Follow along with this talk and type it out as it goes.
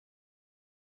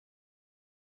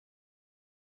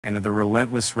and of the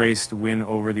relentless race to win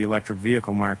over the electric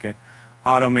vehicle market,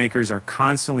 automakers are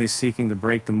constantly seeking to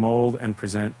break the mold and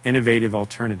present innovative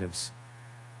alternatives.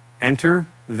 Enter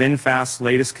VinFast's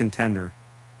latest contender,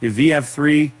 the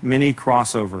VF3 mini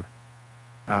crossover,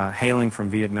 hailing from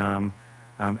Vietnam,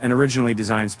 and originally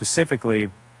designed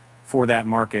specifically for that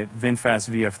market. VinFast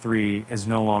VF3 is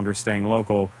no longer staying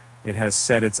local. It has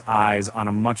set its eyes on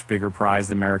a much bigger prize,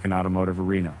 the American automotive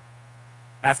arena.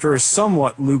 After a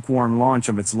somewhat lukewarm launch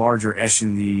of its larger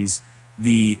SUVs,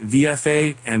 the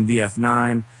VF8 and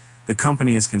VF9, the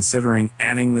company is considering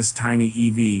adding this tiny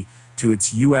EV to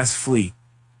its U.S. fleet.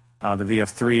 The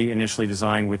VF3, initially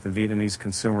designed with the Vietnamese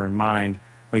consumer in mind,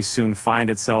 may soon find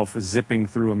itself zipping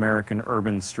through American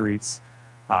urban streets.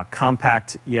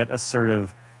 Compact yet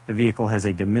assertive, the vehicle has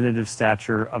a diminutive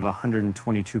stature of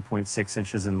 122.6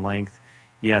 inches in length.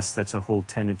 Yes, that's a whole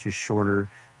 10 inches shorter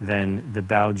than the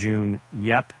Baojun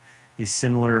Yep, a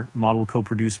similar model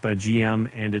co-produced by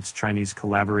GM and its Chinese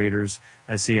collaborators,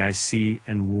 SAIC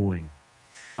and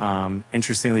Wuling.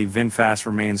 Interestingly, VinFast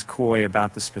remains coy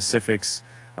about the specifics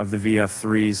of the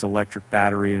VF3's electric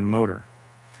battery and motor.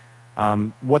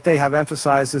 What they have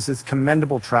emphasized is its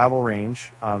commendable travel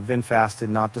range. VinFast did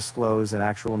not disclose an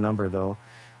actual number, though,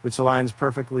 which aligns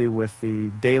perfectly with the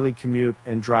daily commute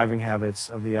and driving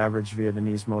habits of the average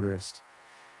Vietnamese motorist.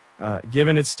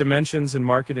 Given its dimensions and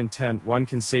market intent, one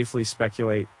can safely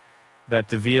speculate that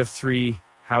the VF3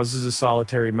 houses a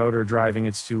solitary motor driving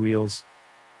its two wheels.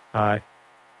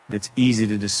 It's easy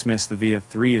to dismiss the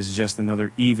VF3 as just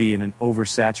another EV in an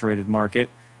oversaturated market.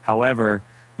 However,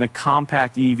 the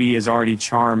compact EV has already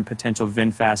charmed potential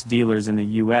VinFast dealers in the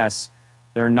U.S.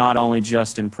 They're not only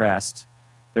just impressed,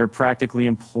 they're practically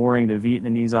imploring the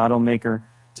Vietnamese automaker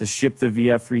to ship the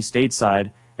VF3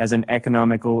 stateside as an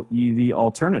economical EV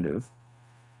alternative.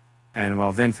 And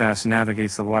while VinFast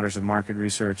navigates the waters of market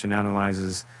research and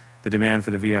analyzes the demand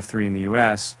for the VF3 in the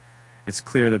U.S., it's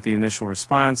clear that the initial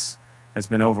response has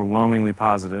been overwhelmingly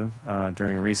positive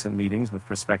during recent meetings with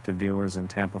prospective dealers in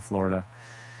Tampa, Florida,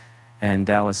 and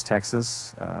Dallas,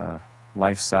 Texas.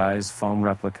 Life-size foam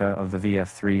replica of the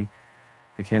VF3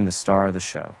 became the star of the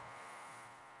show.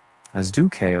 As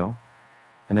Ducao,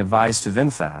 an advice to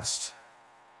VinFast,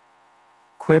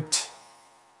 quipped,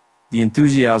 the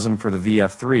enthusiasm for the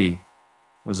VF3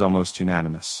 was almost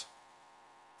unanimous.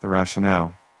 The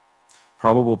rationale: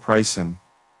 probable pricing,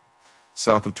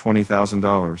 south of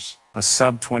 $20,000. A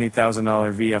sub-$20,000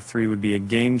 VF3 would be a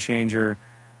game changer,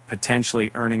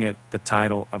 potentially earning it the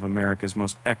title of America's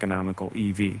most economical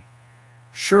EV.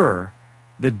 Sure,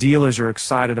 the dealers are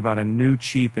excited about a new,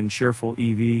 cheap, and cheerful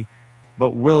EV,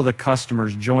 but will the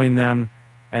customers join them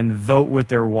and vote with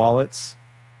their wallets?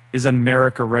 Is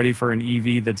America ready for an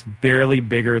EV that's barely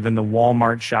bigger than the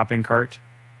Walmart shopping cart?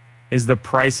 Is the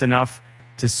price enough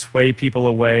to sway people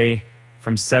away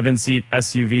from 7-seat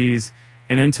SUVs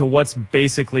and into what's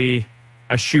basically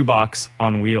a shoebox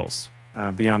on wheels?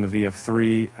 Beyond the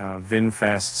VF3,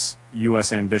 VinFast's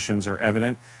U.S. ambitions are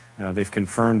evident. They've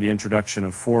confirmed the introduction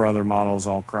of 4 other models,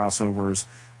 all crossovers.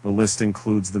 The list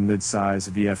includes the mid-size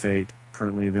VF8,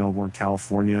 currently available in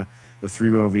California, the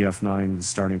 3-row VF9, the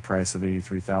starting price of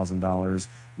 $83,000,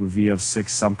 the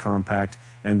VF6 subcompact,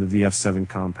 and the VF7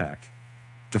 compact.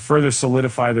 To further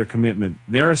solidify their commitment,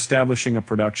 they're establishing a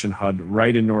production hub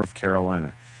right in North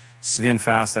Carolina.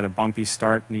 VinFast had a bumpy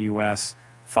start in the U.S.,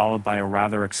 followed by a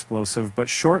rather explosive but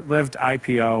short-lived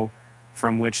IPO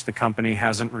from which the company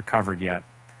hasn't recovered yet.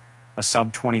 A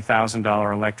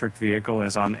sub-$20,000 electric vehicle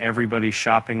is on everybody's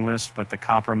shopping list, but the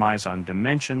compromise on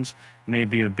dimensions may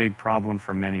be a big problem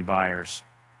for many buyers.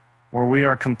 Or we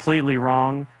are completely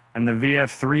wrong, and the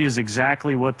VF3 is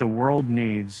exactly what the world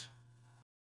needs.